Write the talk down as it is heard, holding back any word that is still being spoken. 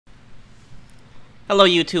Hello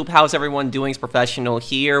YouTube, how's everyone doing? It's Professional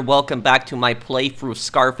here. Welcome back to my playthrough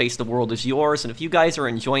Scarface, The World Is Yours. And if you guys are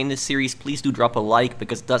enjoying this series, please do drop a like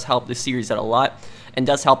because it does help this series out a lot and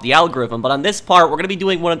does help the algorithm. But on this part, we're going to be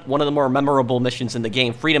doing one of the more memorable missions in the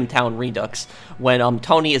game, Freedom Town Redux, when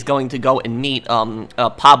Tony is going to go and meet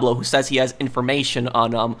Pablo, who says he has information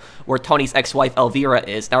on where Tony's ex-wife Elvira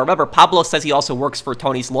is. Now remember, Pablo says he also works for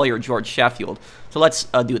Tony's lawyer, George Sheffield. So let's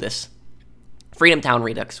do this. Freedom Town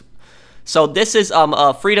Redux. So this is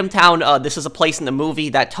Freedom Town. This is a place in the movie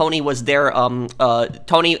that Tony was there.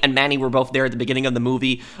 Tony and Manny were both there at the beginning of the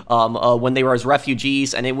movie when they were as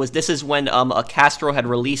refugees, and this is when Castro had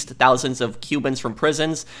released thousands of Cubans from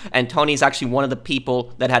prisons, and Tony's actually one of the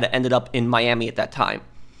people that had ended up in Miami at that time.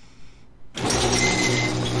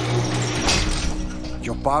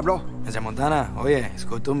 Yo, Pablo? Mr. Montana, oye, it's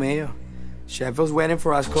good to meet you. Sheffield's waiting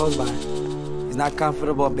for us close by. He's not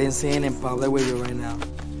comfortable being seen in public with you right now.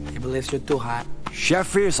 He believes you're too hot.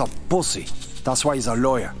 Sheffield is a pussy. That's why he's a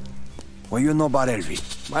lawyer. What do you know about Elvi?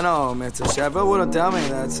 Bueno, Mr. Sheffield wouldn't tell me.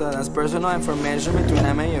 That's personal information between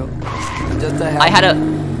him and you. Just I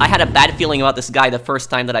had a bad feeling about this guy the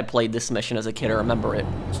first time that I played this mission as a kid. I remember it.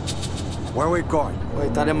 Where are we going? Well,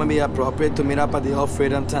 I thought it might be appropriate to meet up at the old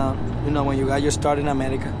Freedom Town. You know, when you got your start in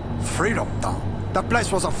America. Freedom Town? That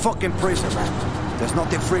place was a fucking prison, man. There's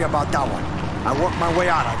nothing free about that one. I worked my way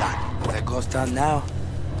out of that. That goes down now.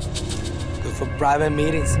 Good for private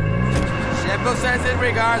meetings. Sheffield sends his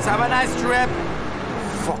regards. Have a nice trip.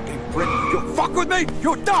 Fucking prick. You fuck with me,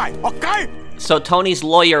 you die, okay? So Tony's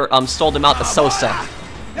lawyer sold him out to Sosa.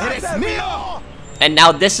 And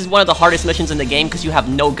now this is one of the hardest missions in the game because you have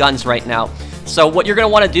no guns right now. So what you're going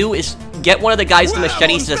to want to do is get one of the guys with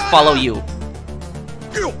machetes to just follow you.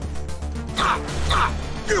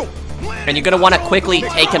 And you're going to want to quickly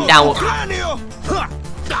take him down.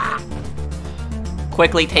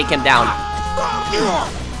 Quickly take him down.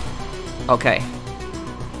 Okay.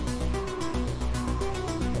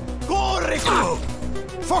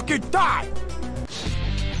 Fucking die!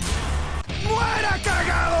 Muera,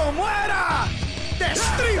 cagado, muera!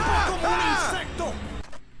 Destripo como un insecto.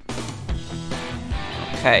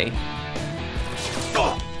 Okay.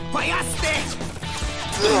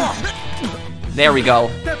 There we go.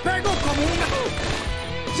 Te pego como una...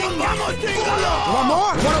 Chingamos, chingalo! One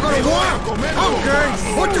more? Wanna go to war? Okay.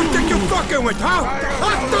 What you think you fucking with, huh?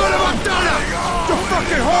 Hasta levantana! You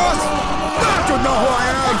fucking horse! Don't you know who I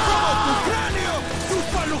am?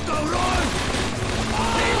 ¡Chúpalo, cabrón!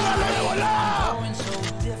 ¡Dígalo de volada!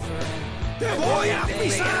 ¡Te voy a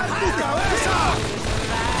pisar tu cabeza!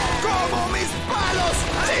 ¡Como mis palos!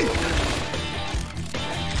 ¡Sí!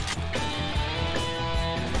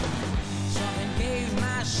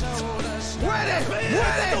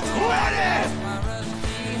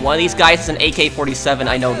 One of these guys is an AK-47,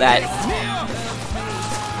 I know that.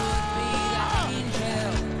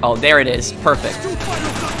 Oh, there it is. Perfect.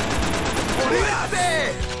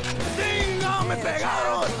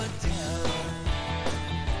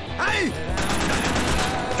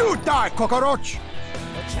 You die, cockroach!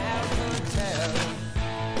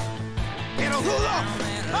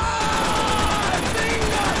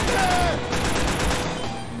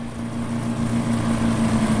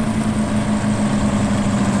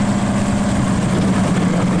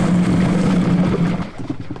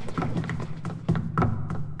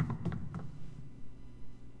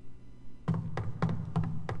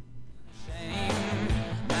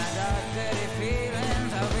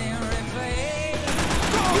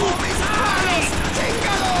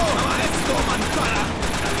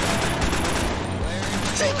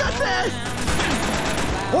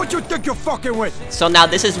 What you think you're fucking with? So now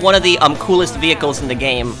this is one of the coolest vehicles in the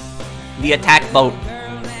game. The attack boat.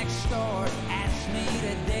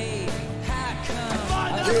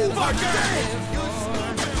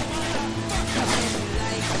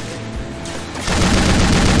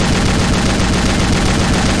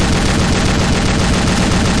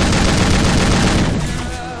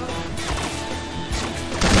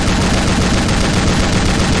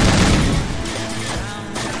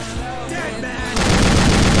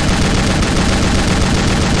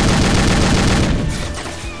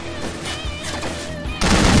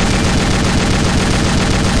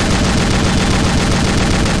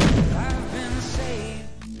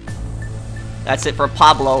 That's it for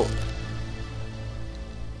Pablo.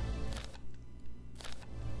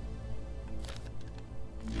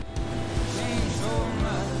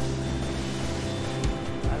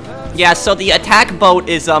 Yeah, so the attack boat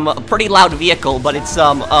is a pretty loud vehicle, but it's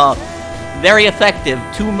very effective.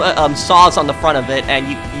 Two saws on the front of it, and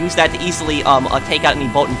you use that to easily take out any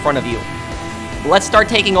boat in front of you. Let's start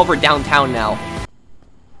taking over downtown now.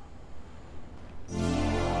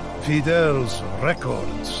 Fidel's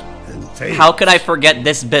records and tapes. How could I forget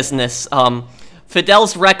this business?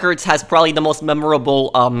 Fidel's Records has probably the most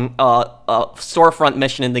memorable storefront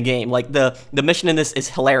mission in the game. Like, the mission in this is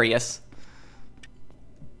hilarious.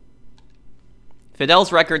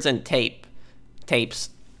 Fidel's Records and tapes.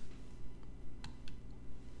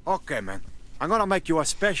 Okay, man. I'm gonna make you a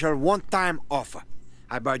special one-time offer.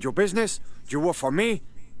 I buy your business, you work for me,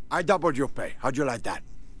 I doubled your pay. How'd you like that?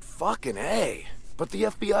 Fucking A. But the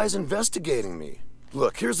FBI's investigating me.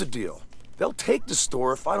 Look, here's the deal. They'll take the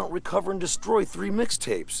store if I don't recover and destroy 3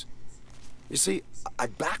 mixtapes. You see, I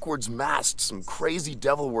backwards masked some crazy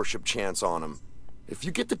devil worship chants on them. If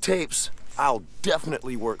you get the tapes, I'll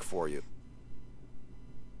definitely work for you.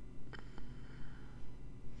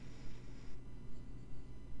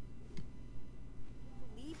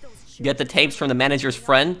 Get the tapes from the manager's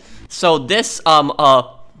friend. So this,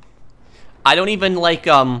 I don't even like,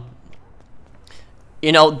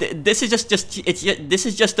 you know, this is this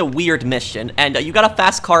is just a weird mission, and you got a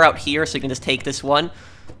fast car out here, so you can just take this one.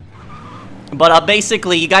 But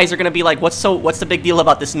basically, you guys are gonna be like, what's the big deal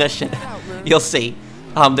about this mission? You'll see.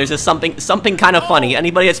 There's just something kind of funny.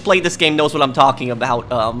 Anybody that's played this game knows what I'm talking about.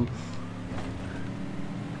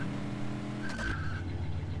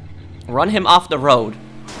 Run him off the road.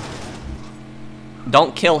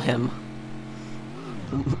 Don't kill him.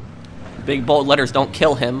 Big bold letters, don't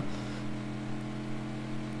kill him.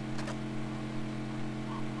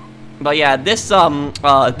 But yeah, this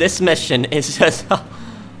mission is just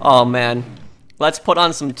oh man. Let's put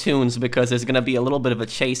on some tunes because there's gonna be a little bit of a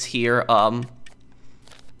chase here.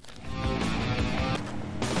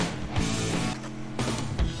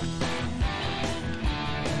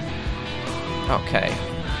 Okay.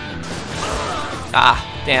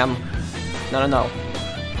 Ah, damn. No.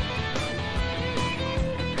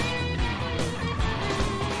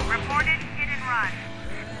 Reported hit and run.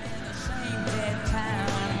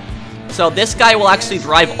 So this guy will actually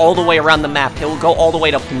drive all the way around the map. He'll go all the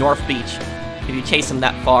way to North Beach if you chase him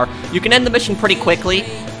that far. You can end the mission pretty quickly.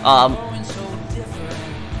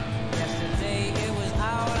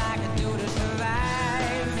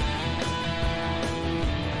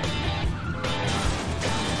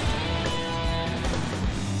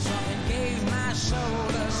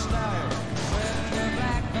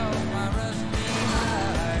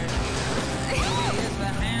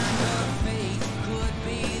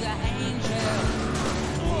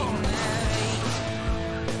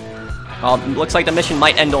 Looks like the mission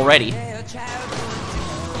might end already.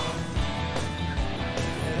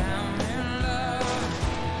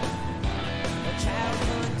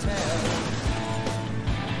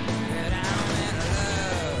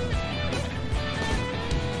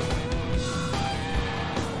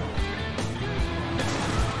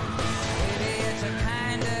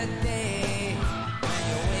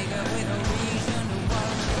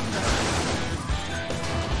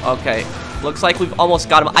 Okay. Looks like we've almost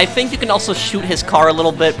got him. I think you can also shoot his car a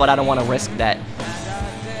little bit, but I don't want to risk that.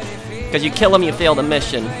 Because you kill him, you fail the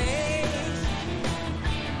mission.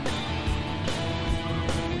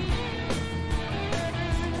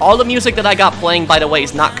 All the music that I got playing, by the way,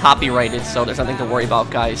 is not copyrighted, so there's nothing to worry about,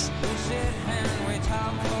 guys.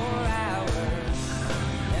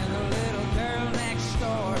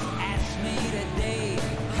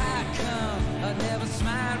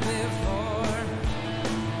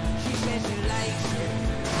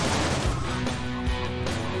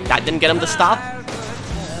 That didn't get him to stop.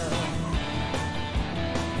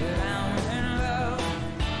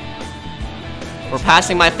 We're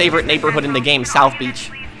passing my favorite neighborhood in the game, South Beach.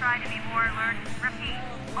 Please try to be more alert. Repeat,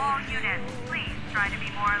 all units, please try to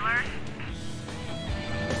be more alert.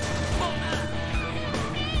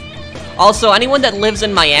 Also, anyone that lives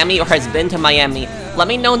in Miami or has been to Miami, let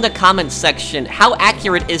me know in the comments section, how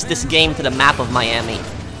accurate is this game to the map of Miami?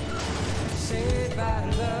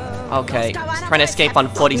 Okay, he's trying to escape on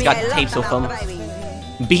foot. He's got tapes with him.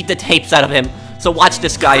 Beat the tapes out of him. So watch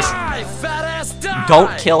this, guys.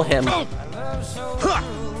 Don't kill him.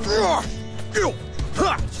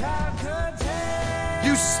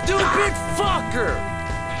 You stupid fucker!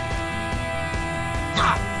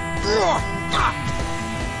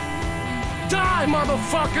 Die,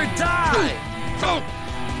 motherfucker, die!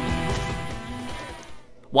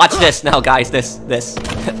 Watch this now, guys. This.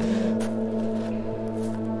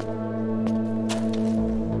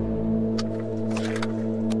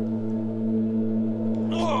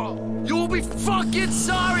 You'll be fucking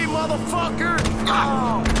sorry, motherfucker!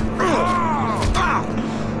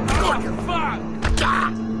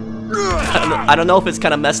 I don't know if it's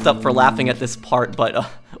kind of messed up for laughing at this part, but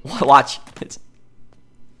watch.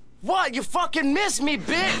 What? You fucking missed me,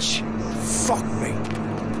 bitch! Fuck me.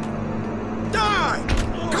 Die!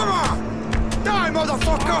 Come on! Die,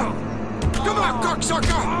 motherfucker! Come on,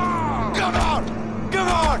 cocksucker! Come on! Come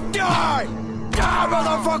on! Die! Die,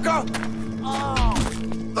 motherfucker!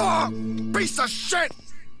 Oh, piece of shit!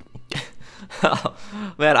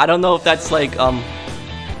 Man, I don't know if that's like, I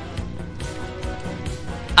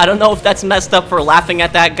don't know if that's messed up for laughing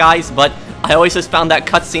at that, guys, but I always just found that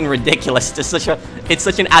cutscene ridiculous. It's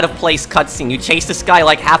such an out-of-place cutscene. You chase this guy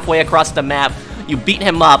like halfway across the map, you beat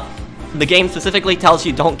him up, the game specifically tells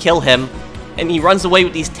you don't kill him, and he runs away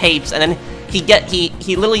with these tapes, and then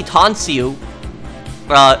he literally taunts you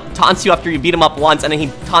after you beat him up once, and then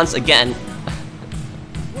he taunts again.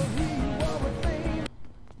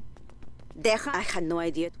 I had no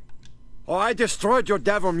idea. Oh, I destroyed your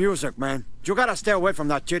devil music, man. You gotta stay away from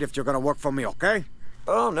that shit if you're gonna work for me, okay?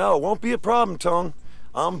 Oh, no, won't be a problem, Tone.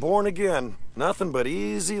 I'm born again. Nothing but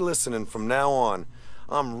easy listening from now on.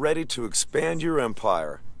 I'm ready to expand your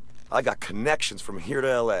empire. I got connections from here to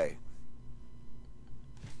L.A.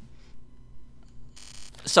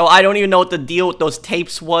 So I don't even know what the deal with those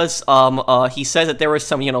tapes was. He says that there was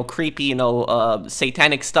some, you know, creepy,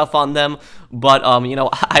 satanic stuff on them, but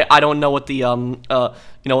I don't know what the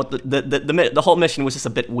what the whole mission was just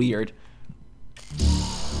a bit weird.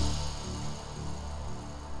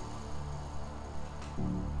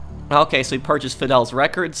 Okay, so he purchased Fidel's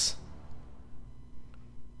records.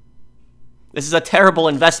 This is a terrible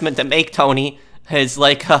investment to make, Tony. It's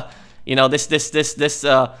like, soon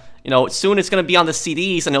it's gonna be on the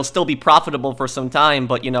CDs and it'll still be profitable for some time,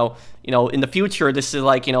 but in the future, this is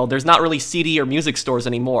like, there's not really CD or music stores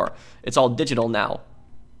anymore. It's all digital now.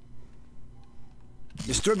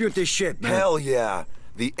 Distribute this shit, man. Hell yeah.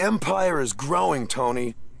 The empire is growing,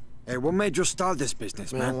 Tony. Hey, what made you start this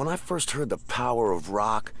business, man? When I first heard the power of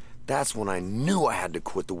rock, that's when I knew I had to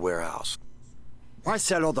quit the warehouse. Why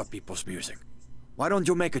sell other people's music? Why don't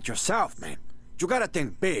you make it yourself, man? You gotta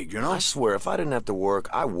think big, you know? I swear, if I didn't have to work,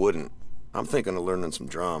 I wouldn't. I'm thinking of learning some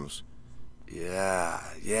drums. Yeah,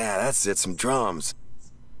 that's it, some drums.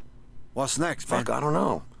 What's next, man? Fuck, I don't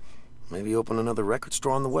know. Maybe open another record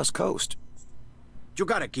store on the West Coast. You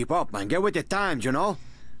gotta keep up, man. Get with the times, you know?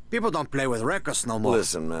 People don't play with records no more.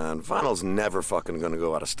 Listen, man, vinyl's never fucking gonna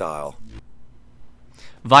go out of style.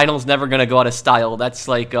 Vinyl's never gonna go out of style. That's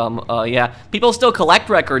like, yeah. People still collect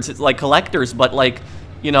records, it's like collectors, but like,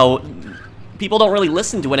 people don't really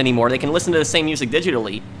listen to it anymore. They can listen to the same music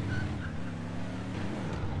digitally.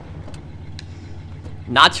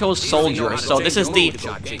 Nacho's Soldier. So this is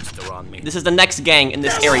the next gang in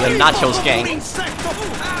this area, Nacho's gang.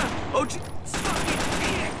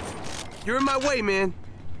 You're in my way, man.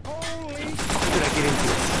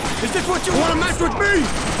 Is this what you wanna mess with me?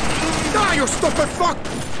 Die, you stupid fuck!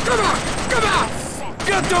 Come on! Come on!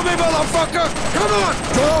 Get to me, motherfucker! Come on!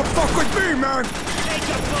 Don't fuck with me, man! Take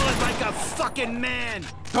a bullet like a fucking man!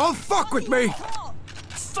 Don't fuck with me!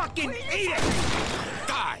 Fucking eat it!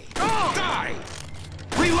 Die! Die!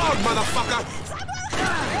 Reload, motherfucker!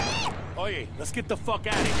 Oh yeah, let's get the fuck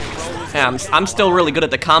out of here, bro. Yeah, I'm still really good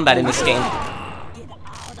at the combat in this game.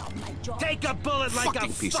 Take a bullet like a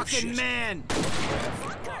Fucking piece of fucking shit. man!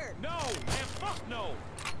 No, man, fuck no!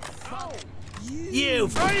 You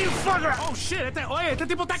fucker! Oh shit, este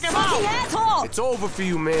tipo está quemado! It's over for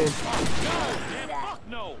you, man. No, man, fuck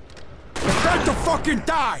no! Prepare to fucking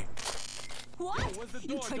die! What?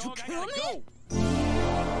 You tried to kill me?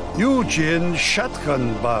 Eugene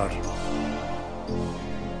Shotgun Bar.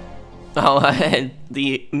 Oh,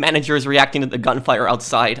 the manager is reacting to the gunfire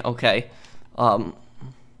outside. Okay.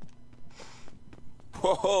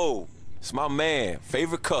 Whoa, it's my man,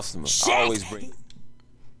 favorite customer. I always bring.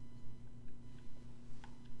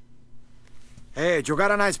 Hey, you got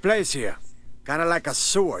a nice place here. Kinda like a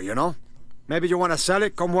sewer, you know? Maybe you wanna sell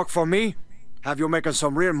it, come work for me? Have you making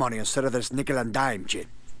some real money instead of this nickel and dime shit.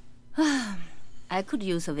 I could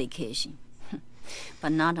use a vacation.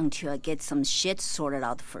 But not until I get some shit sorted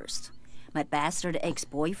out first. My bastard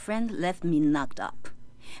ex-boyfriend left me knocked up.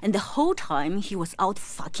 And the whole time he was out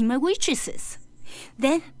fucking my waitresses.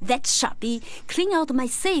 Then that sharpie clean out my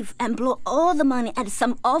safe and blow all the money at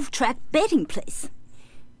some off-track betting place.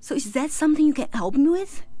 So is that something you can help me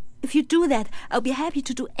with? If you do that, I'll be happy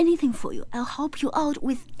to do anything for you. I'll help you out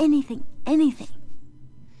with anything.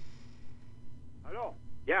 Hello?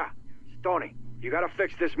 Yeah, it's Tony. You gotta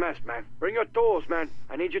fix this mess, man. Bring your tools, man.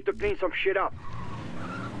 I need you to clean some shit up.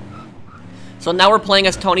 So now we're playing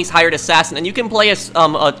as Tony's hired assassin, and you can play as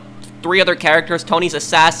 3 other characters: Tony's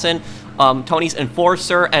assassin, Tony's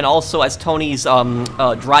enforcer, and also as Tony's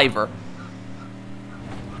driver.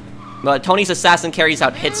 Tony's assassin carries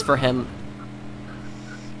out hits for him.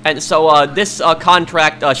 And so, this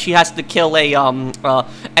contract, she has to kill a,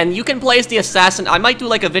 and you can play as the assassin. I might do,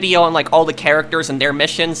 like, a video on, like, all the characters and their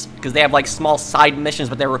missions, because they have, like, small side missions,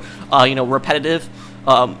 but they're, you know, repetitive.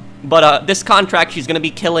 But this contract, she's gonna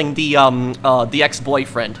be killing the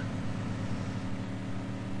ex-boyfriend.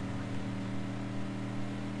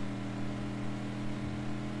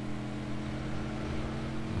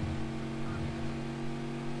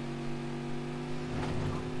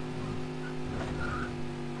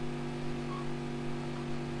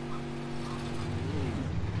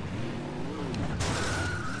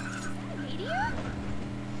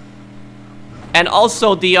 And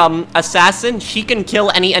also, the assassin, she can kill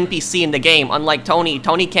any NPC in the game, unlike Tony.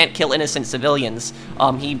 Tony can't kill innocent civilians.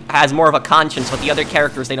 He has more of a conscience, but the other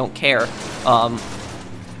characters, they don't care. Hey,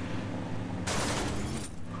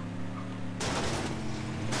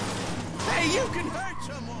 you can hurt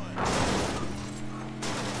someone!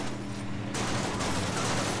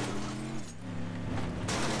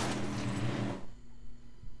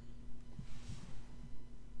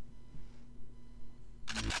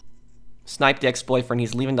 Snipe the ex-boyfriend.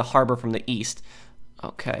 He's leaving the harbor from the east.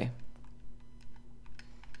 Okay.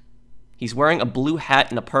 He's wearing a blue hat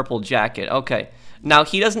and a purple jacket. Okay. Now,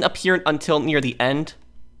 he doesn't appear until near the end.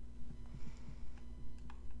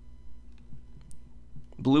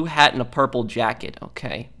 Blue hat and a purple jacket.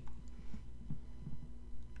 Okay.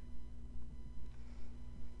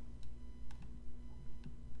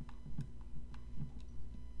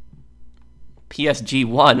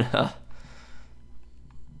 PSG-1.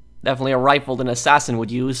 Definitely a rifle that an assassin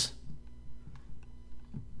would use.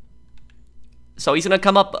 So he's gonna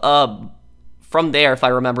come up from there, if I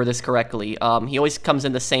remember this correctly. He always comes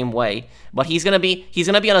in the same way, but he's gonna be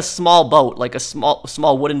on a small boat, like a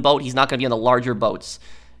small wooden boat. He's not gonna be on the larger boats.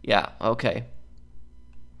 Yeah. Okay.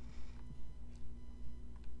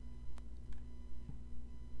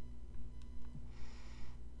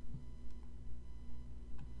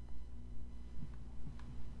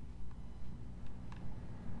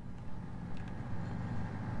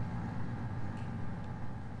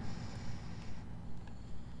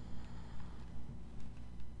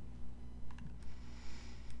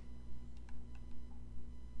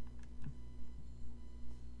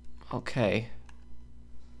 Okay.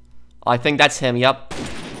 I think that's him, yep.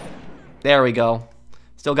 There we go.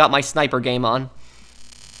 Still got my sniper game on.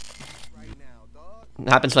 It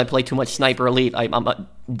happens when I play too much Sniper Elite. I'm a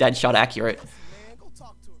dead shot accurate.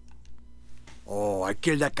 Oh, I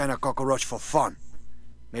killed that kind of cockroach for fun.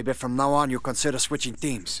 Maybe from now on you consider switching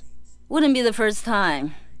teams. Wouldn't be the first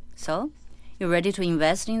time. So, you ready to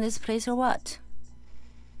invest in this place or what?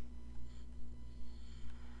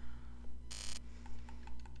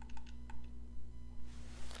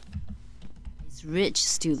 Rich,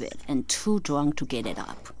 stupid, and too drunk to get it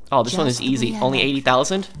up. Oh, this one is easy. Only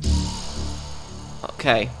 80,000?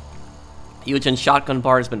 Okay. Eugen shotgun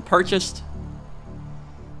bar has been purchased.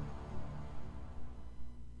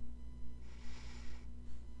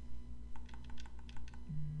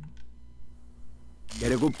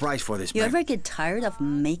 Get a good price for this, You man. ever get tired of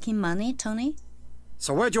making money, Tony?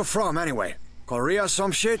 So where'd you from, anyway? Korea or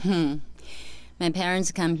some shit? My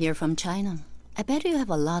parents come here from China. I bet you have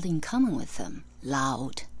a lot in common with them.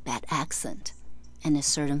 Loud, bad accent, and a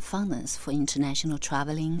certain fondness for international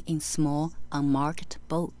traveling in small, unmarked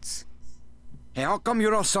boats. Hey, how come you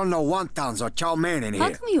don't sell no wontons or chow mein in here? How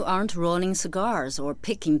come you aren't rolling cigars or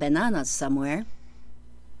picking bananas somewhere?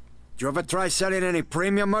 Did you ever try selling any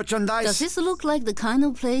premium merchandise? Does this look like the kind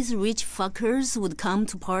of place rich fuckers would come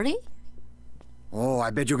to party? Oh, I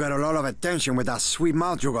bet you got a lot of attention with that sweet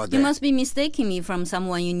mouth you got there. You must be mistaking me from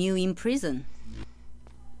someone you knew in prison.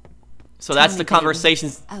 So that's the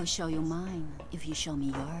conversations. I'll show you mine if you show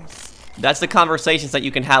me yours. That's the conversations that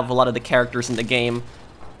you can have with a lot of the characters in the game.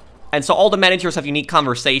 And so all the managers have unique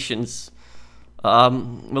conversations.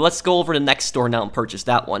 Well, let's go over to the next store now and purchase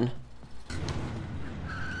that one.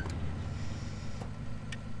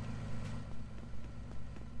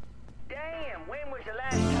 Damn, when was the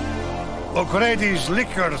last time? O'Grady's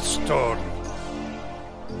liquor store.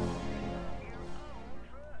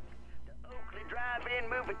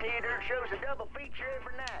 Movie theater shows a double feature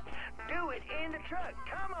every night. Do it in the truck.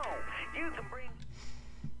 Come on. You can bring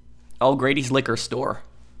O'Grady's liquor store.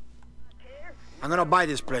 I'm gonna buy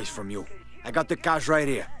this place from you. I got the cash right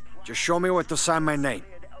here. Just show me where to sign my name.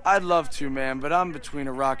 I'd love to, man, but I'm between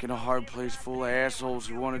a rock and a hard place full of assholes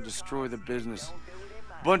who want to destroy the business.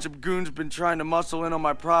 A bunch of goons been trying to muscle in on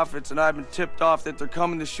my profits, and I've been tipped off that they're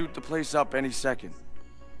coming to shoot the place up any second.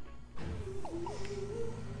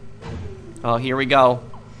 Oh, here we go.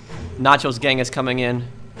 Nacho's gang is coming in.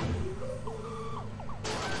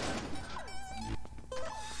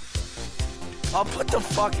 I'll put the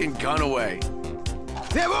fucking gun away.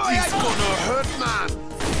 He's gonna hurt, man.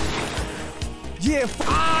 Yeah,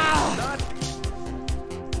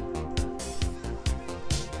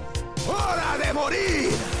 Hora de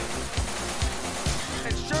morir.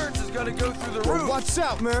 Insurance is gonna go through the roof. watch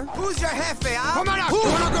out, man. Who's your jefe, huh? Come on out. You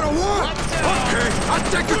wanna go to war? Okay,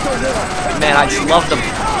 I'll take you to war. Man, I just love the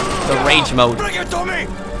rage mode. Bring it to me.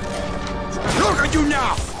 Look at you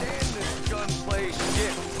now. Stand this gunplay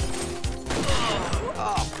shit.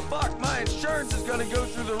 Oh, fuck, my insurance is gonna go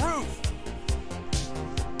through the roof.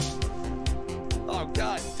 Oh,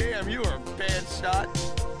 god damn, you are a bad shot.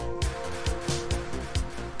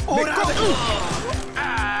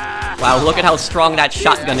 Wow, look at how strong that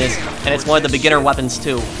shotgun is. And it's one of the beginner weapons,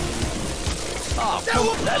 too. Oh, come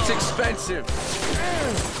on, that's expensive.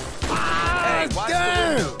 Hey, watch the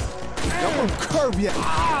window. I'm gonna curb ya.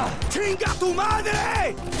 Chinga tu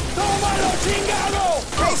madre. Tómalo, chingado.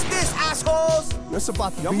 Face this, assholes. That's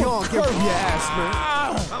about to be on. Curb your ass,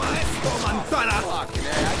 man. Fucking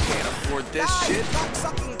hey, I can't afford this shit.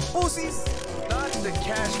 Sucking pussies. Not the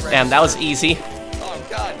cash register. Damn, that was easy. Oh,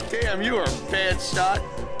 god damn, you are a bad shot.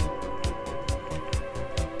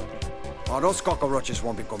 Oh, those cockroaches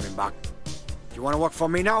won't be coming back. You wanna work for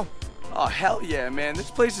me now? Oh, hell yeah, man.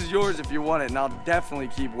 This place is yours if you want it, and I'll definitely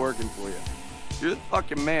keep working for you. You're the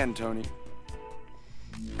fucking man, Tony.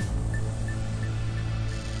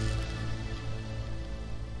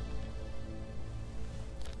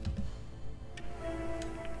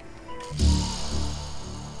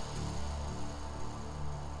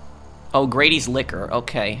 Oh, Grady's Liquor.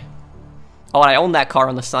 Okay. Oh, and I own that car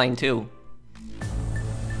on the sign, too.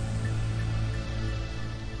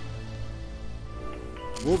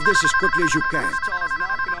 Move this as quickly as you can. Charles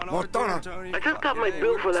knocking on our door, Montana. Tony. I just got my Fucking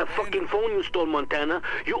bill hey, for we're that spending. fucking phone you stole, Montana.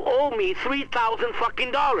 You owe me $3,000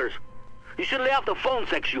 fucking dollars. You should lay off the phone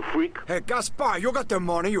sex, you freak. Hey, Gaspar, you got the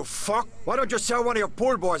money, you fuck. Why don't you sell one of your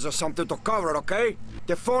pool boys or something to cover it, okay?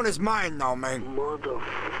 The phone is mine now, man.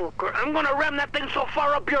 Motherfucker. I'm gonna ram that thing so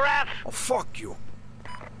far up your ass. Oh, fuck you.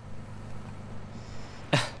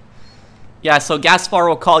 Yeah, so Gaspar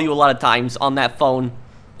will call you a lot of times on that phone.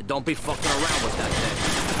 Don't be fucking around with that thing.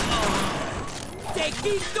 Te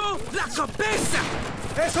quito la cabeza.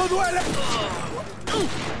 Eso duele.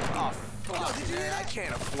 Oh, fuck, man. I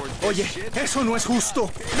can't afford this Oye, shit. eso no es justo.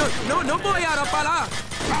 No voy a parar.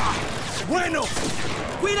 Bueno.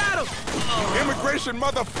 Cuidado. Immigration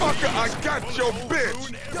motherfucker, I got your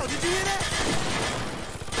bitch. Yo, did you hear that?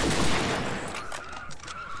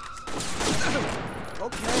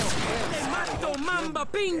 Okay. Te mato, mamba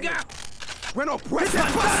pinga. Bueno, pues, ¿qué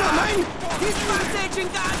pasa, man? Disparte,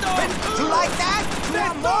 chingado. You like that? You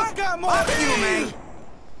want more? Fuck you, man.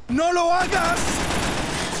 No lo hagas.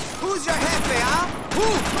 Who's your jefe, huh? Who?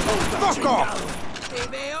 Fuck off. Te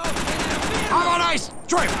veo. Have a nice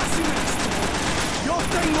trip. Yo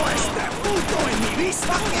tengo este puto en mi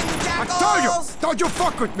vista. I told you, don't you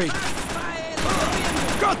fuck with me.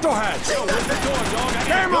 Got to head.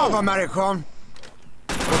 Game over, American.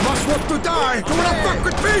 You must want to die. You wanna fuck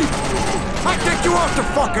with me? I'll take you out to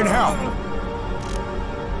fucking hell.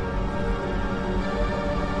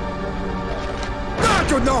 Now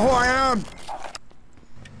you know who I am.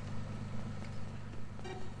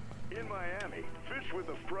 In Miami, fish with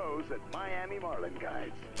the pros at Miami Marlin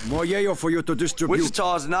Guides. More yayo for you to distribute.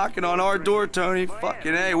 Wichita's knocking on our door, Tony.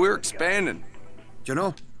 Fucking hey, we're expanding. You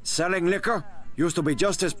know, selling liquor used to be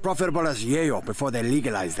just as profitable as yayo before they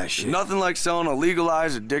legalized that shit. Nothing like selling a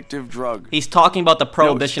legalized addictive drug. He's talking about the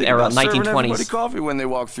Prohibition era, Serving everybody 1920s. coffee when they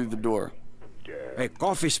walk through the door. Hey,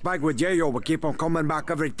 coffee spiked with yayo will keep on coming back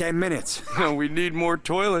every 10 minutes. We need more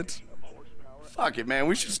toilets. Fuck it, man.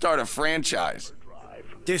 We should start a franchise.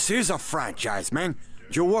 This is a franchise, man.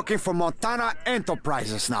 You're working for Montana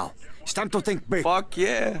Enterprises now. It's time to think big. Fuck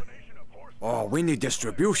yeah. Oh, we need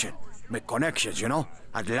distribution. Make connections, you know?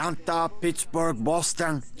 Atlanta, Pittsburgh,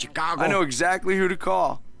 Boston, Chicago. I know exactly who to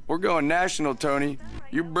call. We're going national, Tony.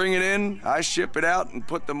 You bring it in, I ship it out, and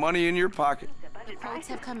put the money in your pocket.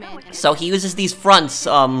 So he uses these fronts,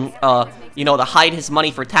 you know, to hide his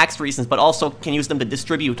money for tax reasons, but also can use them to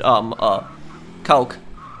distribute, coke.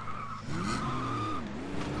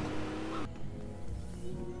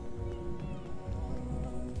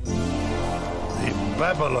 The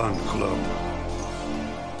Babylon Club.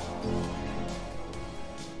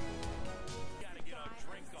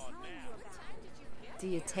 Do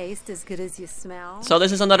you taste as good as you smell? So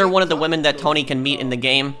this is another one of the women that Tony can meet in the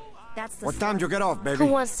game. That's the What time you get off, baby? Who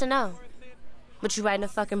wants to know? But you writing a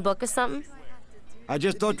fucking book or something? I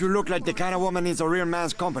just thought you looked like the kind of woman needs a real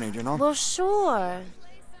man's company, you know? Well, sure.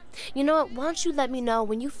 You know what? Why don't you let me know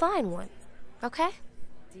when you find one? Okay?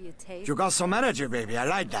 You got some energy, baby. I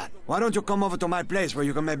like that. Why don't you come over to my place where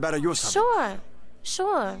you can make better use of it?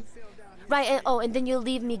 Sure. Right, and then you'll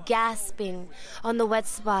leave me gasping on the wet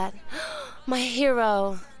spot. My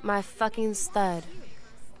hero, my fucking stud.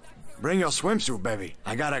 Bring your swimsuit, baby.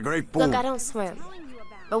 I got a great pool. Look, I don't swim.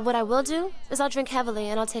 But what I will do is I'll drink heavily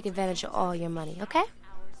and I'll take advantage of all your money, okay?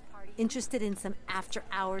 Interested in some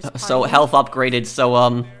after-hours So health upgraded,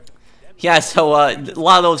 so, yeah, so, a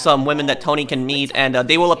lot of those, women that Tony can meet, and,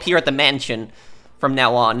 they will appear at the mansion from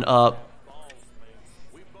now on,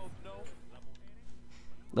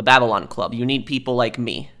 the Babylon Club. You need people like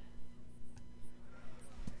me.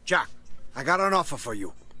 Jack, I got an offer for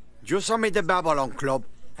you. You submit the Babylon Club,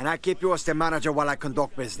 and I keep you as the manager while I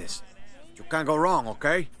conduct business. You can't go wrong,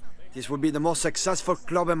 okay? This will be the most successful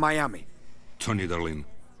club in Miami. Tony, darling,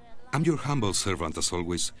 I'm your humble servant as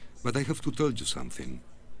always, but I have to tell you something.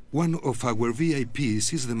 One of our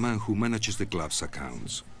VIPs is the man who manages the club's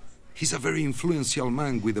accounts. He's a very influential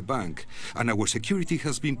man with the bank, and our security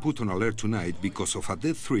has been put on alert tonight because of a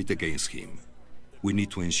death threat against him. We need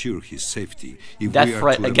to ensure his safety if death we are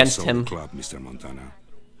threat to against ever sell him. the club, Mr. Montana.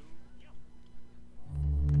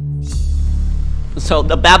 So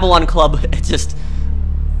the Babylon Club, it just...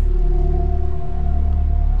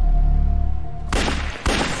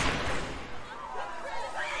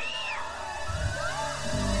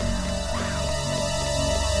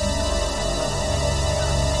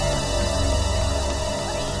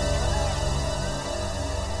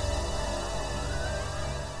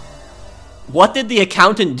 What did the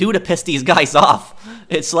accountant do to piss these guys off?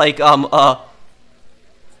 It's like, I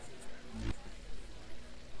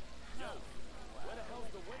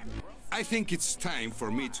think it's time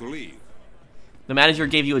for me to leave. The manager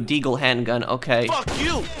gave you a Deagle handgun, okay. Fuck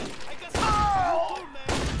you!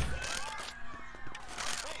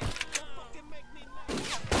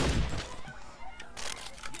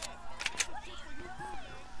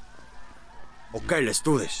 Okay, let's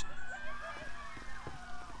do this.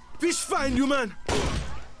 Fish find you, man!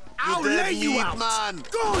 I'll lay you out, man!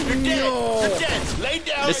 Go, You're dead! You're dead! Lay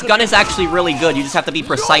down! This gun is actually really good, you just have to be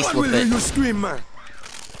precise with it. You scream, man.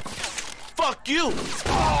 Fuck you!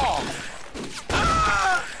 Oh.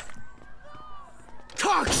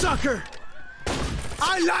 Cocksucker!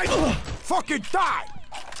 I like fucking die!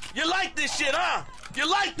 You like this shit, huh? You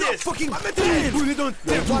like this? Fucking really don't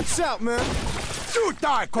watch out, man. You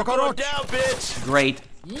die, cockroach! Down, bitch! Great.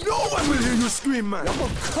 No one will hear you scream, man. I'm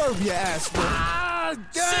gonna curb your ass, man.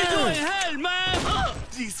 See you in hell, man!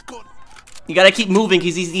 You gotta keep moving,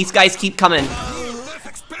 because these guys keep coming.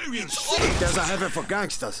 There's a heaven for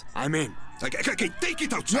gangsters. I mean. Okay, take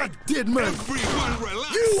it out. You're dead, man. Everyone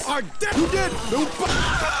relax. You are dead. You dead.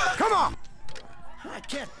 Come on. I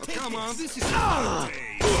can't take Come on, this is Fine,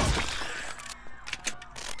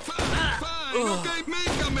 okay,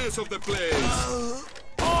 make a mess of the place.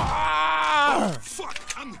 Oh, fuck,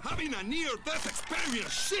 I'm having a near-death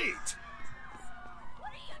experience, shit.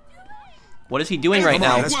 What is he doing right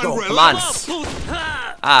now? Let's go. Come on.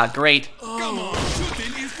 Ah, great. Come on,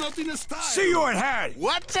 shooting is not in a style. See you in hell.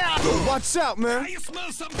 Watch out! Watch out, man. I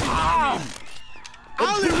smell something.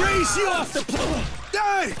 I'll erase you off the floor.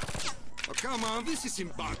 Die. Oh, come on, this is in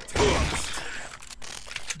bad taste.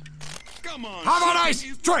 Come on, have a nice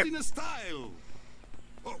trip. In a style.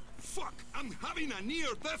 Oh, fuck, I'm having a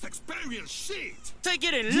near-death experience, shit. Take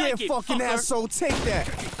it and like it, fucking fucker. asshole, take that.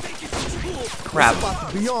 Crap. It's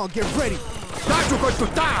about to be on, get ready. Now you're going to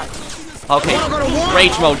die. Okay,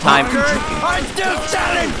 rage mode time. I'm still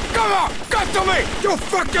telling! Come on! Come to me! You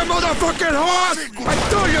fucking motherfucking horse! I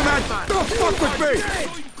told you, man! Don't fuck with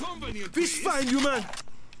me! Fish find you, man!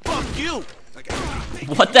 Fuck you!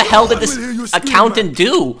 What the hell did this accountant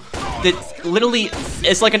do? That literally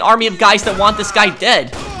is like an army of guys that want this guy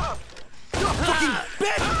dead. Fucking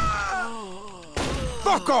bitch!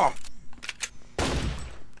 Fuck off!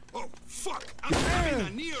 Oh, fuck! I'm having a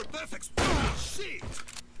near-death experience, shit!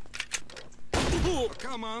 Oh,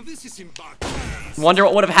 come on, this is in bad taste. Wonder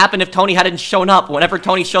what would have happened if Tony hadn't shown up. Whenever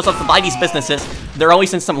Tony shows up to buy these businesses, they're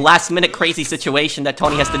always in some last-minute crazy situation that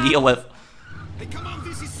Tony has to deal with. Hey, come on,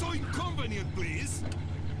 this is so inconvenient, please.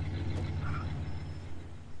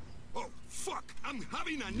 Oh, fuck, I'm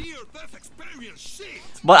having a near-death experience, shit.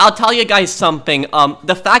 But I'll tell you guys something,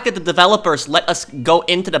 the fact that the developers let us go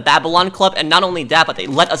into the Babylon Club, and not only that, but they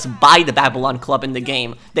let us buy the Babylon Club in the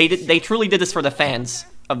game. They truly did this for the fans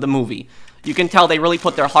of the movie. You can tell they really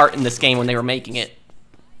put their heart in this game when they were making it.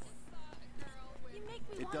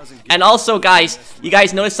 And also, guys, you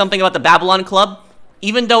guys notice something about the Babylon Club?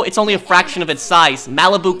 Even though it's only a fraction of its size,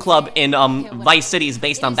 Malibu Club in Vice City is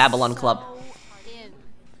based on Babylon Club.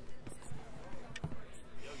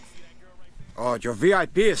 Oh, your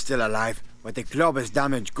VIP is still alive, but the club is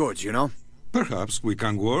damaged goods, you know? Perhaps we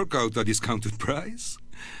can work out a discounted price.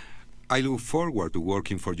 I look forward to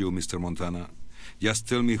working for you, Mr. Montana. Just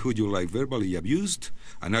tell me who you like verbally abused,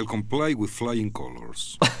 and I'll comply with flying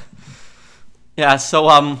colors. Yeah,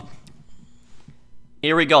 so,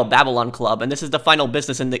 here we go, Babylon Club, and this is the final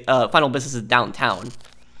business in the, final business is downtown.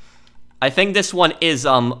 I think this one is,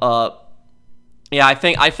 yeah, I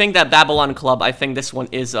think that Babylon Club, I think this one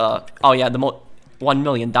is, oh yeah, the $1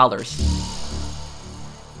 million.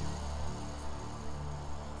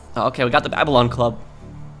 Okay, we got the Babylon Club.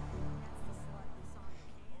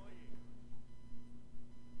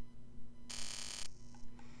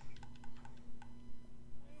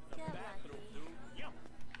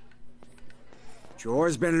 You've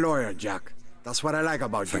always been loyal, Jack. That's what I like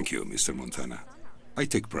about you. Thank you, Mr. Montana. I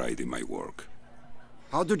take pride in my work.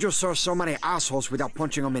 How did you serve so many assholes without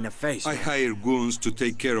punching them in the face? I hire goons to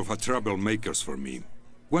take care of troublemakers for me.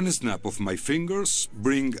 One snap of my fingers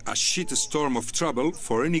bring a shitstorm of trouble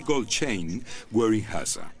for any gold chain wearing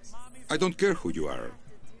Hassa. I don't care who you are.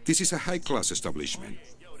 This is a high-class establishment.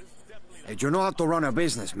 Hey, you know how to run a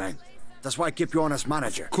business, man. That's why I keep you on as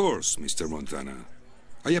manager. Of course, Mr. Montana.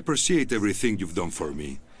 I appreciate everything you've done for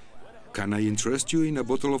me. Can I interest you in a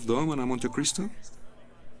bottle of Dom and a Monte Cristo?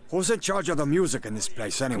 Who's in charge of the music in this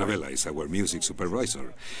place, anyway? Annabella is our music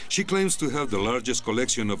supervisor. She claims to have the largest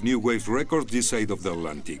collection of new wave records this side of the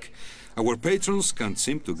Atlantic. Our patrons can't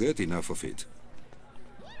seem to get enough of it.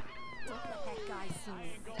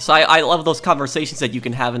 So I love those conversations that you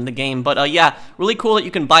can have in the game. But yeah, really cool that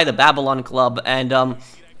you can buy the Babylon Club. And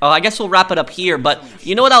I guess we'll wrap it up here. But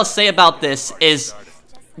you know what I'll say about this is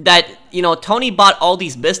that, you know, Tony bought all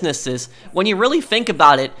these businesses. When you really think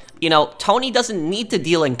about it, you know, Tony doesn't need to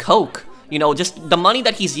deal in coke. You know, just the money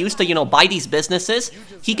that he's used to, you know, buy these businesses,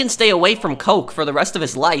 he can stay away from coke for the rest of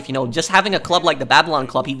his life. You know, just having a club like the Babylon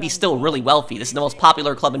Club, he'd be still really wealthy. This is the most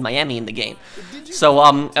popular club in Miami in the game. So,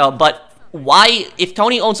 but why, if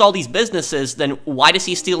Tony owns all these businesses, then why does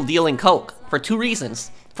he still deal in coke? For two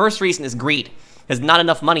reasons. First reason is greed. There's not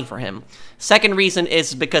enough money for him. Second reason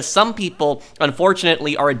is because some people,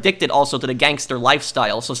 unfortunately, are addicted also to the gangster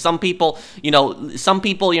lifestyle. So some people,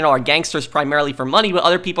 are gangsters primarily for money, but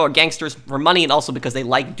other people are gangsters for money and also because they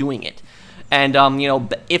like doing it. And,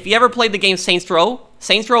 if you ever played the game Saints Row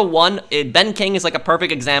 1, Ben King is like a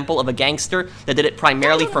perfect example of a gangster that did it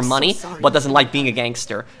primarily for money, but doesn't like being a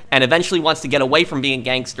gangster, and eventually wants to get away from being a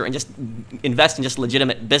gangster and just invest in just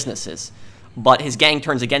legitimate businesses. But his gang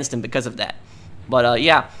turns against him because of that. But,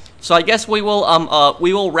 yeah. So I guess we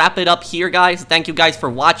will wrap it up here, guys. Thank you guys for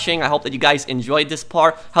watching. I hope that you guys enjoyed this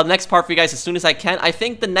part. I'll have the next part for you guys as soon as I can. I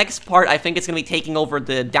think the next part, it's going to be taking over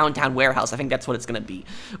the downtown warehouse. I think that's what it's going to be.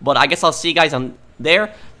 But I guess I'll see you guys on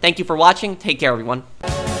there. Thank you for watching. Take care, everyone.